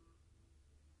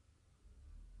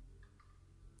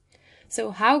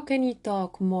 So how can you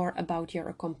talk more about your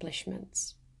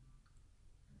accomplishments?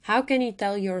 How can you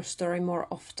tell your story more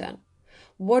often?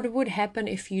 What would happen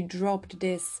if you dropped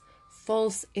this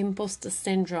false imposter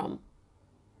syndrome?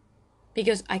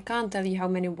 Because I can't tell you how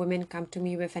many women come to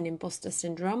me with an imposter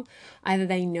syndrome. Either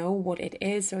they know what it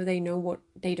is or they know what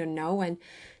they don't know, and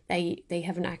they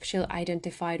haven't actually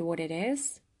identified what it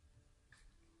is.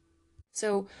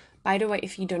 So, by the way,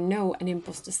 if you don't know, an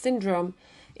imposter syndrome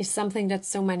is something that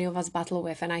so many of us battle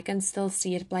with, and I can still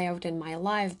see it play out in my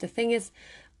life. The thing is,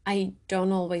 I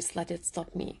don't always let it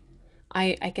stop me.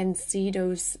 I can see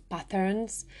those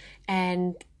patterns,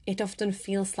 and it often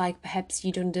feels like perhaps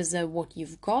you don't deserve what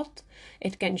you've got.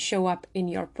 It can show up in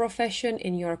your profession,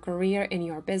 in your career, in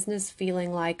your business,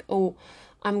 feeling like, oh,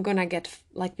 I'm gonna get,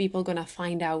 like, people gonna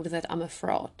find out that I'm a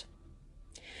fraud.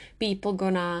 People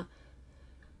gonna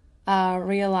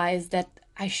realize that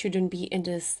I shouldn't be in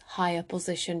this higher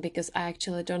position because I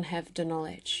actually don't have the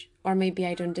knowledge, or maybe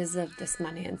I don't deserve this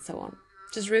money, and so on.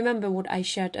 Just remember what I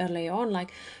shared earlier on,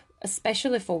 like,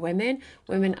 especially for women,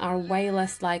 women are way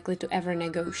less likely to ever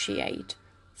negotiate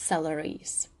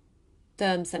salaries,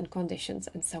 terms and conditions,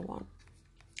 and so on.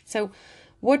 So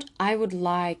what I would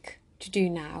like to do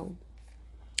now,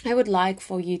 I would like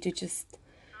for you to just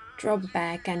drop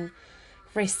back and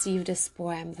receive this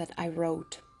poem that I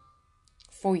wrote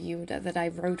for you, that I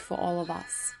wrote for all of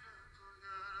us.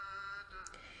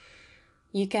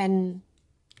 You can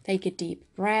take a deep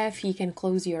breath. You can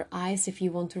close your eyes if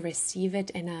you want to receive it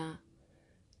in a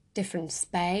different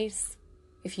space.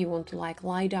 If you want to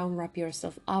lie down, wrap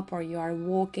yourself up, or you are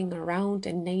walking around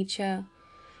in nature,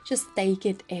 just take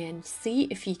it in. See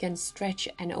if you can stretch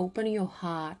and open your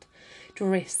heart to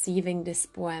receiving this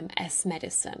poem as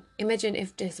medicine. Imagine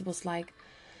if this was like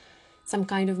some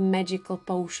kind of magical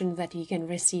potion that you can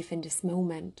receive in this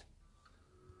moment.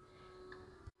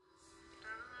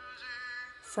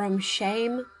 From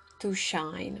shame to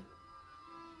shine.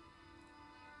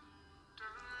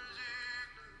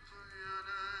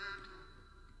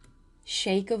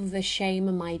 Shake off the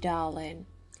shame, my darling,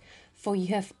 for you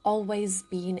have always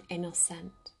been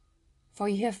innocent, for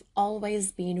you have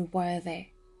always been worthy.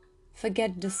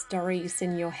 Forget the stories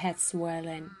in your head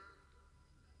swirling.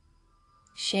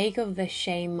 Shake off the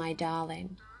shame, my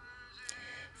darling,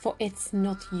 for it's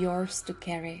not yours to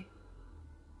carry,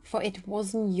 for it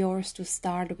wasn't yours to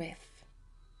start with.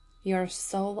 Your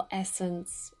soul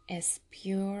essence is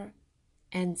pure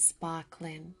and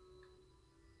sparkling.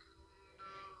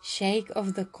 Shake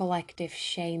off the collective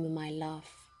shame, my love,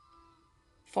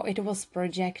 for it was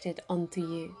projected onto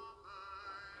you,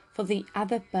 for the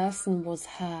other person was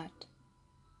hurt.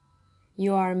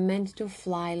 You are meant to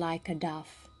fly like a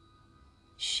dove.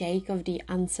 Shake off the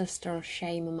ancestral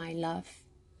shame, my love,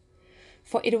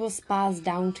 for it was passed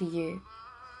down to you,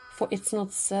 for it's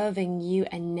not serving you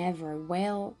and never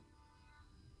will.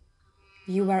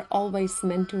 You were always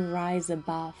meant to rise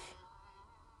above.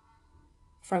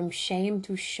 From shame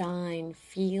to shine,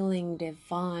 feeling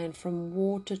divine, from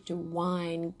water to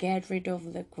wine, get rid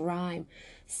of the grime,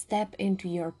 step into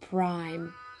your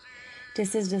prime.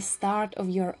 This is the start of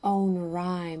your own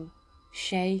rhyme.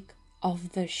 Shake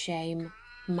off the shame,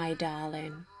 my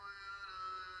darling.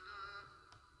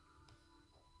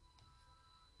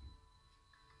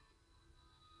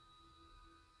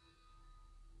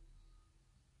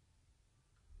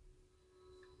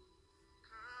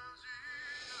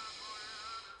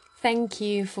 Thank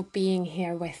you for being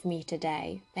here with me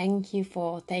today. Thank you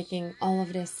for taking all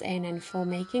of this in and for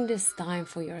making this time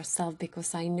for yourself,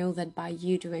 because I know that by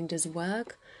you doing this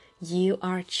work, you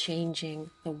are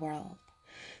changing the world.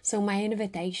 So my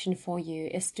invitation for you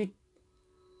is to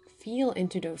feel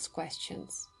into those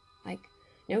questions. Like,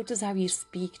 notice how you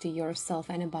speak to yourself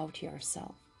and about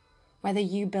yourself. Whether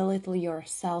you belittle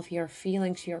yourself, your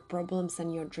feelings, your problems,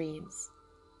 and your dreams.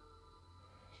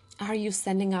 Are you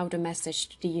sending out a message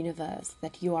to the universe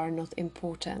that you are not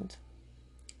important?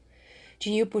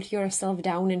 Do you put yourself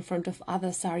down in front of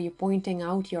others? Are you pointing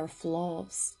out your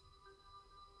flaws?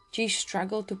 Do you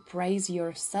struggle to praise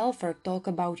yourself or talk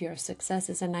about your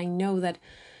successes? And I know that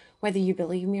whether you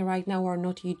believe me right now or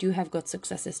not, you do have got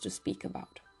successes to speak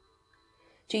about.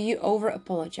 Do you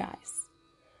over-apologize?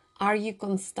 Are you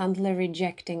constantly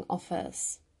rejecting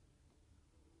offers?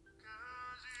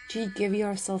 Do you give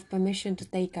yourself permission to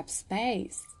take up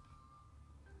space?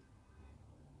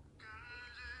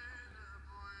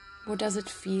 What does it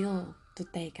feel to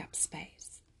take up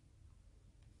space?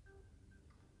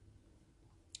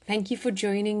 Thank you for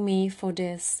joining me for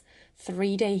this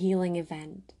 3-day healing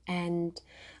event. And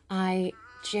I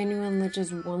genuinely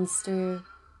just wants to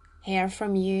hear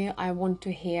from you. I want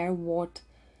to hear what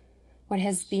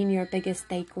has been your biggest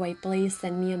takeaway. Please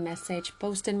send me a message,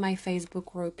 post in my Facebook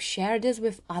group, share this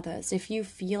with others. If you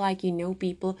feel like you know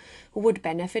people who would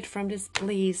benefit from this,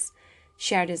 please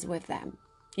share this with them.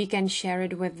 You can share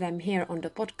it with them here on the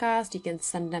podcast. You can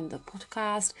send them the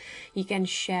podcast. You can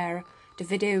share the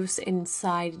videos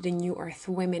inside the New Earth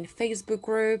Women Facebook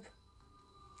group.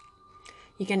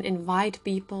 You can invite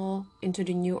people into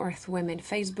the New Earth Women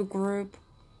Facebook group.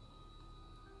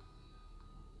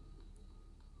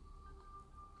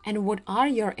 And what are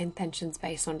your intentions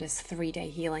based on this 3-day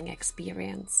healing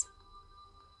experience?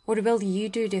 What will you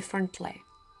do differently?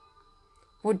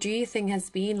 What do you think has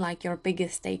been like your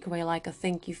biggest takeaway, like a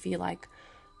thing you feel like,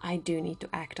 I do need to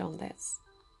act on this?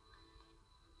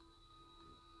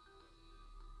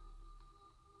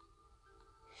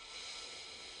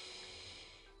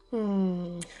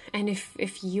 And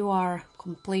if you are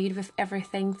complete with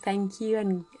everything, thank you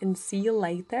and see you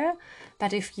later.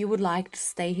 But if you would like to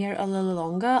stay here a little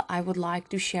longer, I would like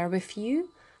to share with you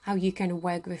how you can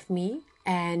work with me.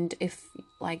 And if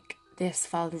like this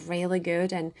felt really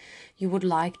good and you would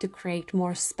like to create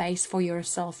more space for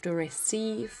yourself to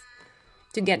receive,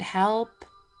 to get help,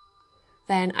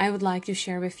 then I would like to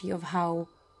share with you of how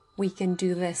we can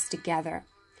do this together.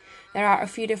 There are a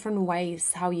few different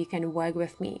ways how you can work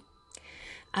with me.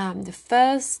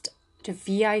 The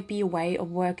VIP way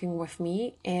of working with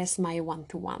me is my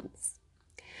one-to-ones.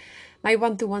 My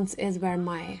one-to-ones is where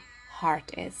my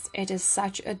heart is. It is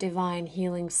such a divine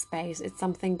healing space. It's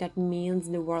something that means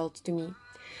the world to me,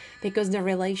 because the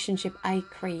relationship I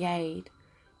create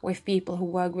with people who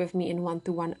work with me in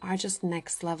one-to-one are just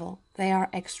next level. They are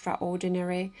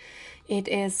extraordinary. It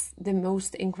is the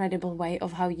most incredible way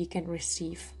of how you can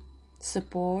receive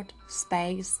support,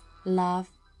 space, love,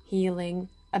 healing,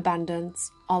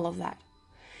 abundance, all of that.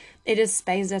 It is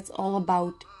space that's all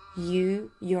about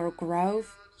you, your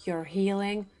growth, your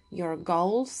healing, your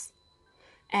goals.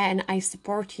 And I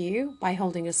support you by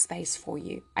holding a space for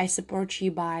you. I support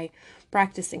you by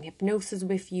practicing hypnosis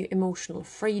with you, emotional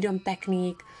freedom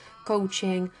technique,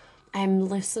 coaching. I'm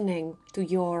listening to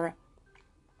your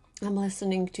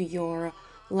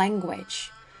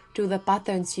language, to the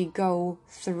patterns you go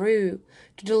through,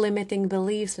 to the limiting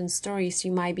beliefs and stories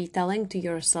you might be telling to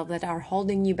yourself that are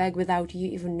holding you back without you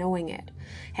even knowing it.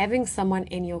 Having someone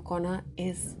in your corner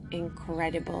is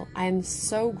incredible. I am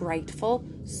so grateful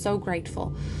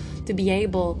to be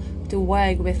able to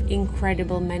work with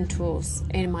incredible mentors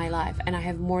in my life. And I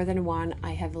have more than one.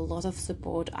 I have a lot of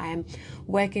support. I am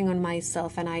working on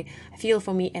myself, and I feel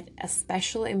for me it's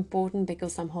especially important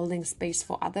because I'm holding space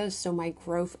for others. So my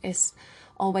growth is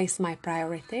always my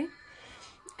priority.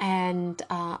 And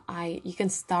you can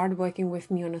start working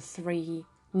with me on a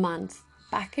 3-month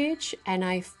package. And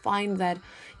I find that,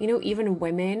 even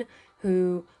women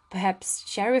who perhaps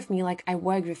share with me, like, I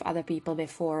worked with other people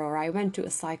before, or I went to a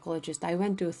psychologist, I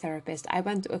went to a therapist, I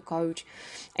went to a coach,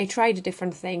 I tried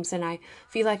different things, and I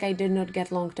feel like I did not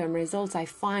get long-term results. I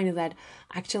find that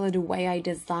actually the way I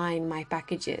design my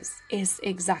packages is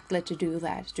exactly to do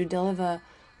that, to deliver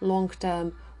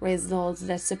long-term results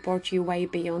that support you way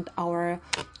beyond our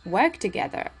work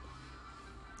together.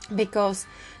 Because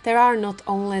there are not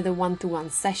only the one-to-one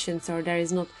sessions, or there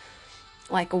is not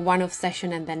like a one-off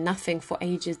session and then nothing for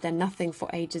ages, then nothing for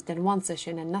ages, then one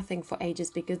session and nothing for ages,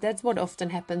 because that's what often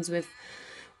happens with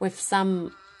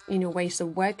some ways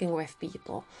of working with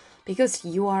people. Because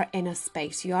you are in a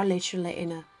space, you are literally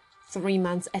in a 3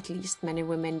 months, at least many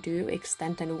women do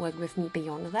extend and work with me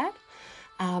beyond that,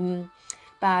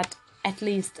 but at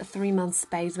least a 3-month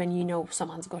space when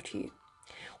someone's got you,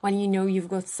 when you've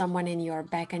got someone in your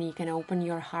back and you can open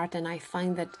your heart. And I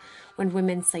find that when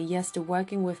women say yes to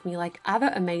working with me, like,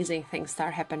 other amazing things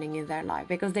start happening in their life,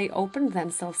 because they open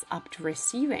themselves up to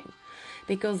receiving,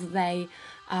 because they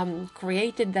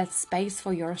created that space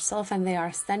for yourself, and they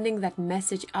are sending that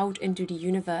message out into the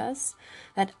universe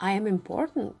that I am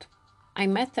important, I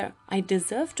matter, I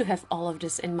deserve to have all of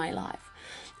this in my life.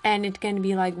 And it can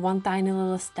be like one tiny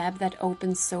little step that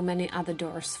opens so many other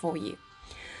doors for you.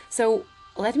 So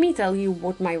let me tell you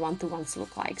what my one-to-ones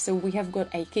look like. So we have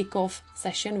got a kickoff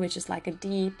session, which is like a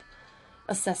deep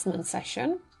assessment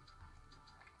session.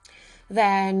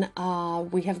 Then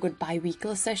we have got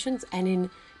bi-weekly sessions, and in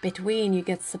between you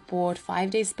get support 5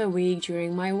 days per week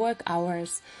during my work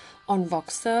hours on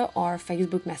Voxer or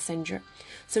Facebook Messenger.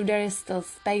 So there is still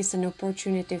space and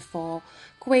opportunity for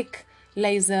quick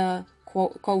laser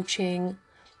coaching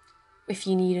if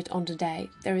you need it on the day.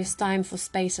 There is time for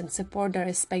space and support. There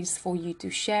is space for you to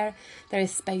share. There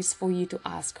is space for you to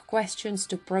ask questions,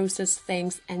 to process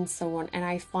things, and so on. And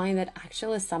I find that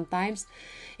actually sometimes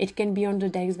it can be on the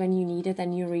days when you need it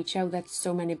and you reach out that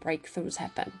so many breakthroughs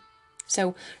happen.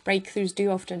 So breakthroughs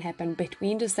do often happen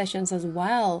between the sessions as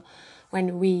well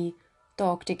when we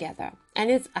talk together. And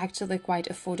it's actually quite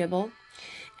affordable.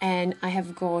 And I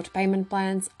have got payment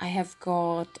plans. I have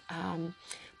got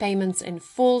payments in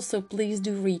full. So please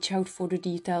do reach out for the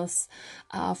details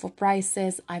for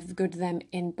prices. I've got them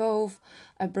in both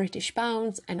British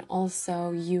pounds and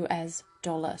also US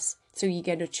dollars. So you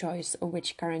get a choice of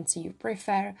which currency you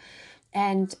prefer.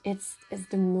 And it's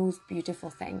the most beautiful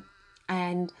thing.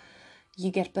 And you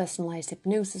get personalized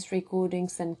hypnosis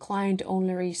recordings and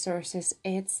client-only resources.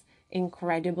 It's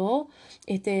incredible.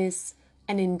 It is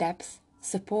an in-depth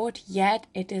support, yet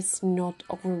it is not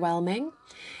overwhelming.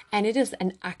 And it is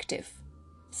an active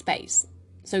space.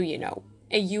 So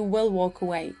you will walk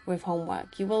away with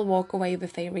homework. You will walk away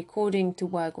with a recording to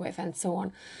work with and so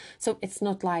on. So it's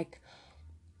not like,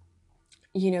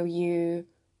 you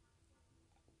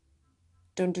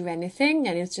don't do anything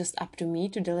and it's just up to me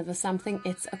to deliver something.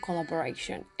 It's a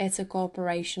collaboration. It's a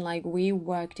cooperation, like we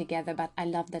work together. But I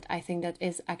love that. I think that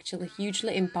is actually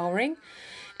hugely empowering,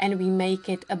 and we make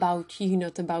it about you,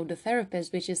 not about the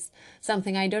therapist, which is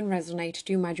something I don't resonate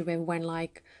too much with when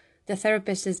like the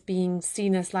therapist is being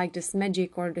seen as like this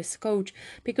magic or this coach,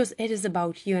 because it is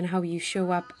about you and how you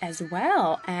show up as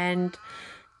well. And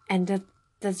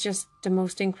that's just the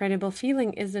most incredible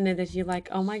feeling, isn't it? That you're like,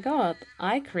 oh my God,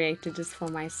 I created this for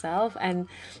myself, and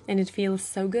it feels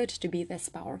so good to be this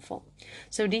powerful.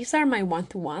 So these are my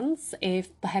one-to-ones. If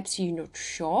perhaps you're not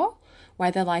sure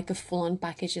whether like a full-on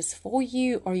package is for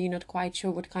you, or you're not quite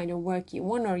sure what kind of work you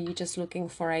want, or you're just looking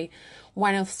for a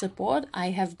one-off support,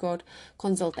 I have got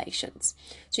consultations.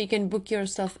 So you can book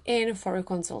yourself in for a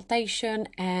consultation,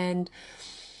 and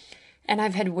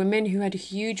I've had women who had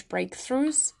huge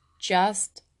breakthroughs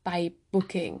just by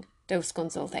booking those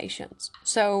consultations.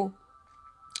 So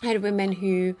I had women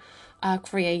who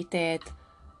created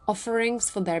offerings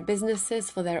for their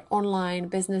businesses, for their online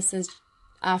businesses,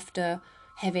 after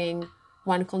having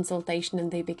one consultation,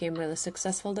 and they became really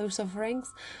successful, those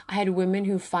offerings. I had women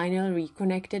who finally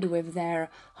reconnected with their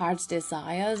heart's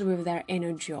desires, with their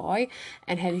inner joy,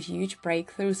 and had huge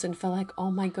breakthroughs and felt like,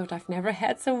 oh my God, I've never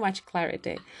had so much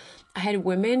clarity. I had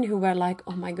women who were like,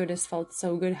 oh my God, this felt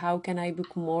so good. How can I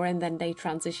book more? And then they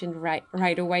transitioned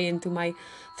right away into my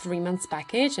 3 months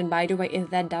package. And by the way, if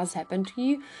that does happen to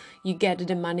you, you get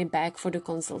the money back for the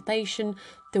consultation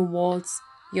towards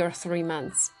your 3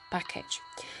 months package.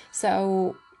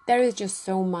 So there is just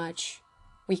so much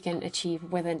we can achieve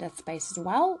within that space as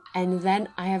well. And then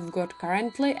I have got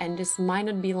currently, and this might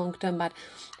not be long term, but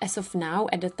as of now,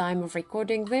 at the time of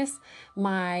recording this,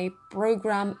 my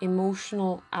program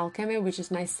Emotional Alchemy, which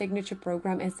is my signature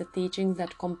program, is the teachings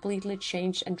that completely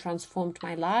changed and transformed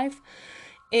my life,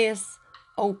 is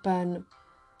open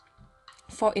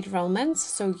for enrollments.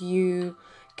 So you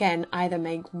can either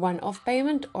make one-off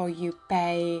payment or you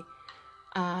pay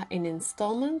in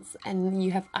installments, and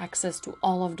you have access to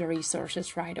all of the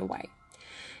resources right away.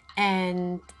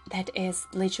 And that is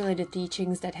literally the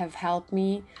teachings that have helped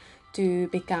me to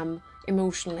become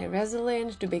emotionally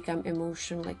resilient, to become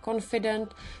emotionally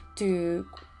confident, to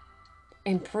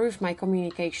improve my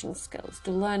communication skills,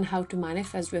 to learn how to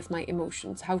manifest with my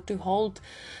emotions, how to hold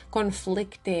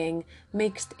conflicting,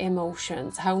 mixed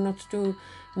emotions, how not to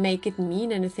make it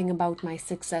mean anything about my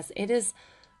success. It is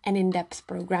an in-depth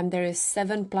program. There is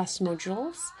 7+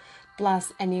 modules,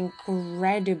 plus an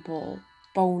incredible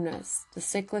bonus, the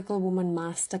Cyclical Woman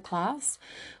Masterclass,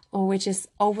 which is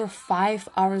over 5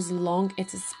 hours long.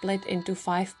 It's split into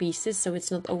 5 pieces, so it's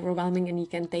not overwhelming, and you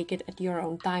can take it at your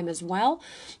own time as well.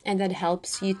 And that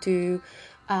helps you to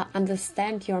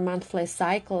understand your monthly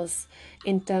cycles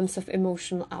in terms of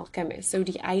emotional alchemy. So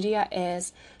the idea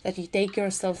is that you take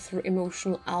yourself through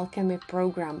emotional alchemy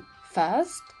program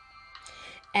first,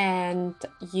 and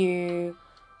you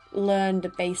learn the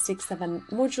basic 7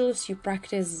 modules, you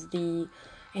practice the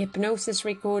hypnosis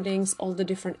recordings, all the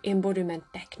different embodiment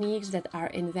techniques that are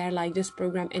in there. Like, this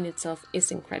program in itself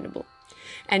is incredible.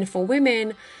 And for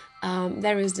women,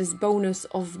 there is this bonus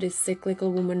of this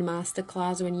Cyclical Woman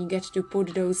Masterclass, when you get to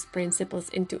put those principles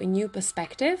into a new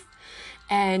perspective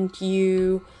and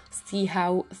you see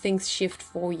how things shift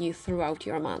for you throughout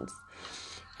your month.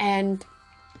 And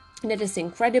that is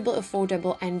incredible,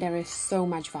 affordable, and there is so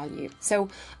much value. So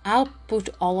I'll put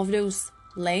all of those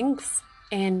links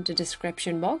in the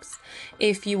description box.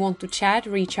 If you want to chat,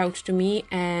 reach out to me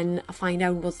and find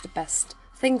out what's the best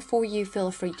thing for you,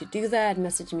 feel free to do that.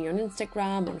 Message me on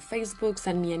Instagram, on Facebook,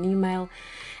 send me an email.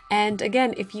 And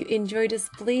again, if you enjoyed this,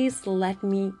 please let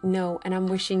me know. And I'm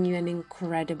wishing you an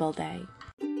incredible day.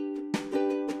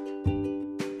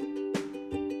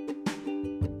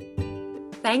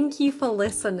 Thank you for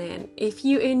listening. If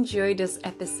you enjoyed this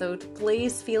episode,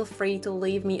 please feel free to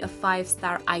leave me a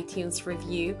 5-star iTunes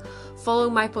review, follow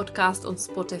my podcast on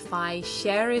Spotify,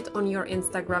 share it on your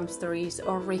Instagram stories,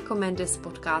 or recommend this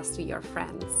podcast to your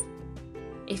friends.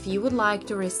 If you would like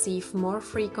to receive more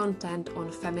free content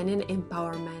on feminine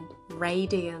empowerment,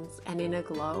 radiance, and inner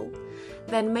glow,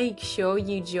 then make sure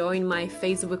you join my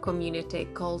Facebook community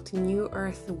called New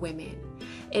Earth Women.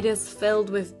 It is filled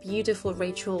with beautiful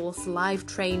rituals, live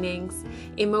trainings,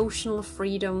 emotional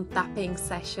freedom tapping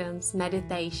sessions,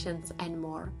 meditations, and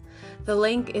more. The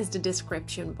link is the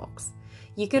description box.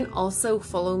 You can also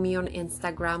follow me on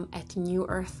Instagram at New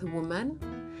Earth Woman.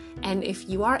 And if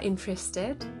you are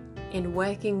interested in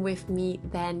working with me,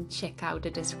 then check out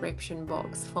the description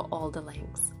box for all the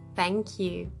links. Thank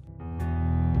you.